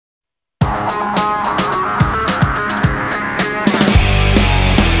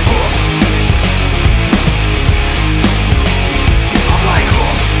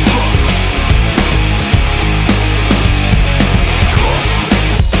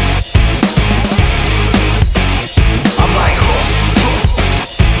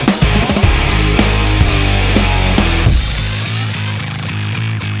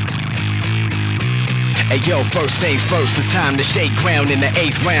First things first, it's time to shake ground in the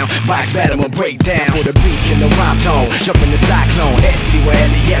 8th round. Box battle and break down for the beat and the rhyme tone. Jump in the cyclone,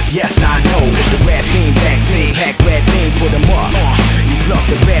 S-C-Y-L-E-S, yes I know. The rap theme vaccine, pack red beam, put them up. You pluck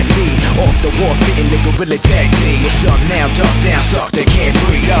the bad seed off the wall, spitting the gorilla tag team. What's up now? Duck down, stuck, they can't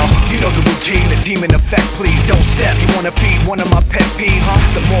breathe. Yo, you know the routine, the demon effect. Please don't step. You wanna feed one of my pet peeves?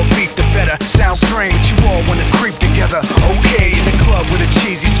 The more beef, the better. Sounds strange, you all wanna creep together. Okay, in the club with a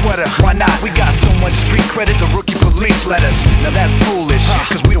cheesy sweater. Why not? We got so much street credit, the rookie police let us. Now that's foolish,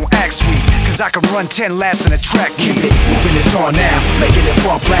 cause we don't act sweet. Cause I can run 10 laps in a track meet. Keep it moving, it's on now. Making it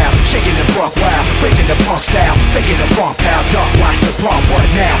bump loud, shaking the buck wild, breaking the punk style, faking the funk pow. Duck, watch the pump, what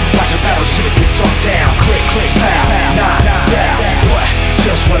now? Watch the battle shit get sunk down. Click, click, pow, nah, down. What?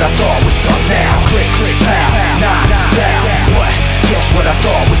 Just what I thought was up now. Click, click, pow, nah, down. What? Just what I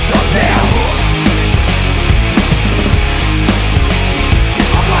thought was up now.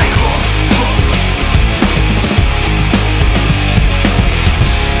 I'm like,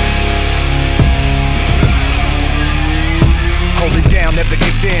 hold it down, never give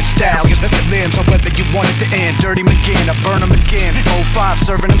in. Style, you lift the limbs, however you want it to end. Dirty McGinn, I burn them again. 05,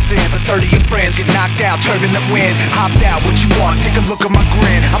 serving them sins. A 30 of friends get knocked out, turbulent wind. Hopped out, what you want? Take a look at my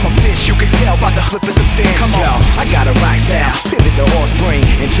grin. I'm a fish, you can tell by the flippers and fins. come on, I got a rock style. Pivot the horse spring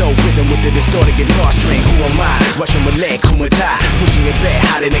and Joe rhythm with the distorted guitar string. Who am I? Russian Malek, Kumata, pushing it back,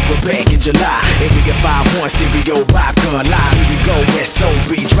 hot in Quebec in July. And we get 5-1 stereo vibe gun live. Here we go, SOB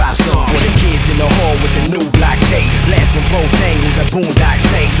drop song for the kids in the hall with the new block tape. Blast from both angles, a boondock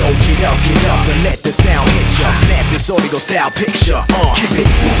say. So get up, and let the sound hit ya. Snap this audio style picture. Keep it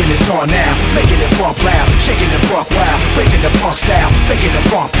moving, it's on now. Making it bump loud, shaking the buck wild, breaking the punk style, faking the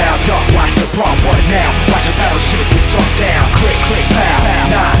funk pow. Duck, watch the pump, what now? Watch the battle shit get sunk down. Click, click, pow,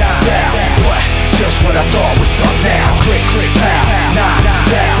 nah, down. What? Just what I thought was up now. Click, click, pow, nah,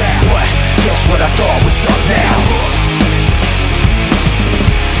 down. What? Just what I thought was up now.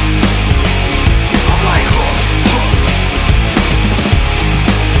 I'm like,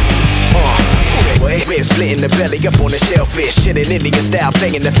 ribs split in the belly, up on the shellfish. Shitting Indian style,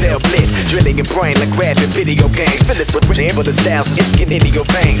 playing the fell blitz. Drilling your brain like grabbing video games. Fill it with amber the styles, it's getting into your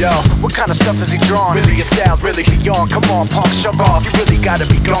veins. yo, what kind of stuff is he drawing? Really your style, really beyond. Come on, punk, shove off. You really gotta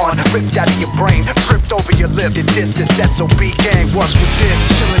be gone. Ripped out of your brain, tripped over your lip. Your distance, SOB gang. What's with this?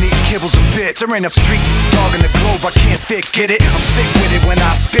 Chillin', eating kibbles and bits. There ain't a street dog in the globe I can't fix. Get it? I'm sick with it when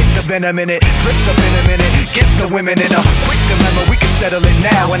I spit the venom in it. Drips up in a minute, gets the women in a quick dilemma. We can settle it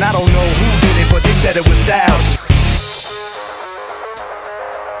now, and I don't know who did it, but they said it was Styles.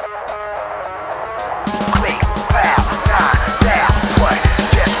 Click, pow, nah, down. What?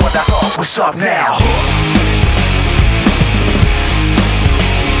 Just what I thought was up now.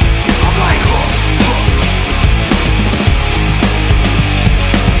 I'm like,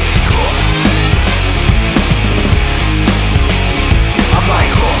 I'm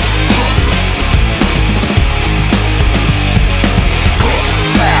like, click,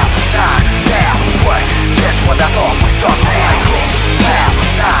 pow, nah, down. What? Just what I thought was up now. Pow,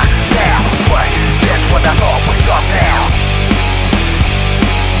 nah, down. What? Just what I thought was up now.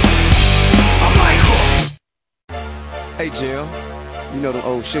 I'm like, hey Jim, you know them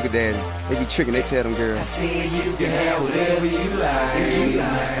old sugar daddy. They be tricking, they tell them girls, I said you can have whatever you like.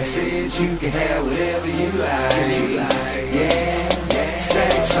 I said you can have whatever you like. Yeah,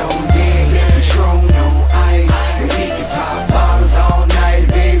 stacks on deck, Patron on ice, and we can pop bottles all night,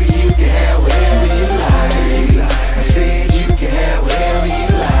 baby. You can have whatever you like. I said you can have whatever you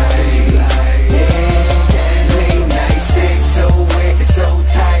like. Yeah, late night sex, so wet and so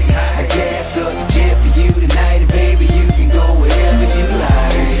tight. I gas up the jet for you tonight, and baby, you can go wherever you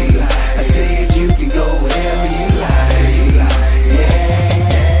like. I said you can go wherever you like.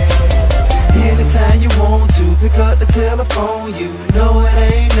 Yeah, anytime you want to, pick up the telephone. You know it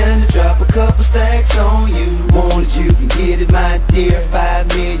ain't nothing to drop a couple stacks on you. Want it, you can get it, my dear. $5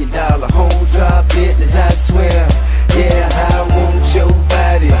 million home drop business, I swear. Yeah, I want your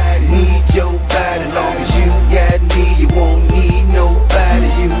body, need your body. Long as you got me, you won't need nobody.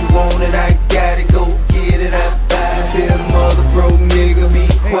 You want it, I got it, go get it, I buy it. Tell the mother broke nigga be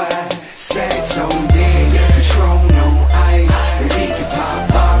quiet. Stacks on deck, Patron on ice, and we can pop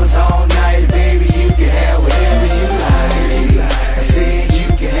bottles all night, baby. You can have whatever you like. I said you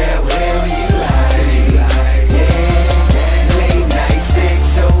can have whatever you like. Yeah, late night sex,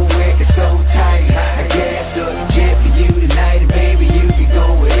 so wet and so tight. I gas up the jet for you tonight, and baby, you can go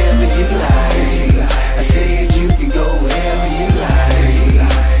wherever you like. I said you can go wherever you like.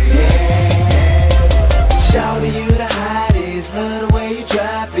 Yeah, shout to you the hottest, love the way you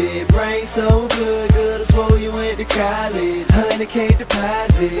drop it. Brain so good, good I swore you went to college. 100K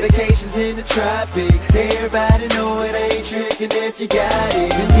deposits, vacations in the tropics. Everybody you got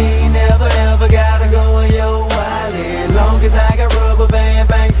it. And you ain't never ever gotta go in your wallet. Long as I got rubber band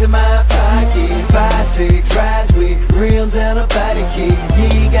banks in my pocket. 5-6 rides with rims and a body kit. You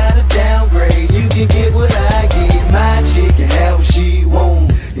ain't gotta downgrade, you can get what I get. My chick can have what she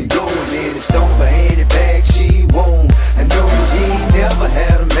want and go and let it stomp for any bag she want. I know you ain't never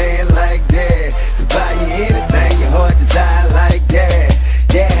had a man like that to buy you anything your heart desire like that.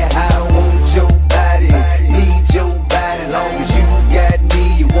 Yeah, I want your body, need your body. Long as you got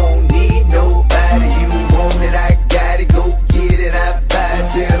me, you won't need nobody. You want it, I got it, go get it, I buy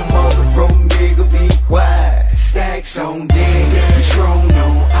it. Tell the mother broke nigga be quiet. Stacks on deck, Patron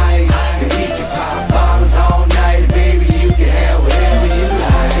on ice, and he can pop bottles all night. Baby, you can have whatever you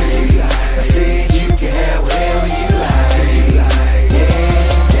like. I said you can have whatever you like. Yeah,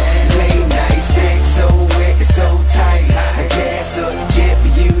 late night sex so wicked, so tight. I gas up the jet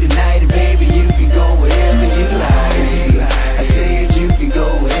for you tonight, and baby, you can go wherever you like. I said you can go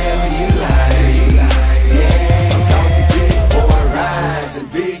wherever you like. Yeah, I'm talking big boy rides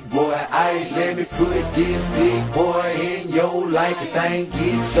and big boy ice. Let me put this big boy in your life. The thing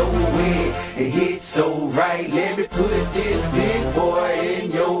gets so wet, it hits so right. Let me put this big boy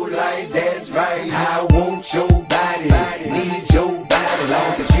in your life. That's right. I want your body, need your body.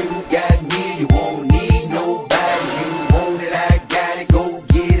 Long as you got me, you won't need nobody. You want it, I got it, go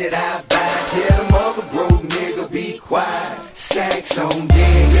get it, I buy it. Tell the mother broke nigga be quiet. Stacks on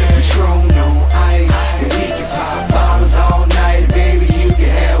deck, Patron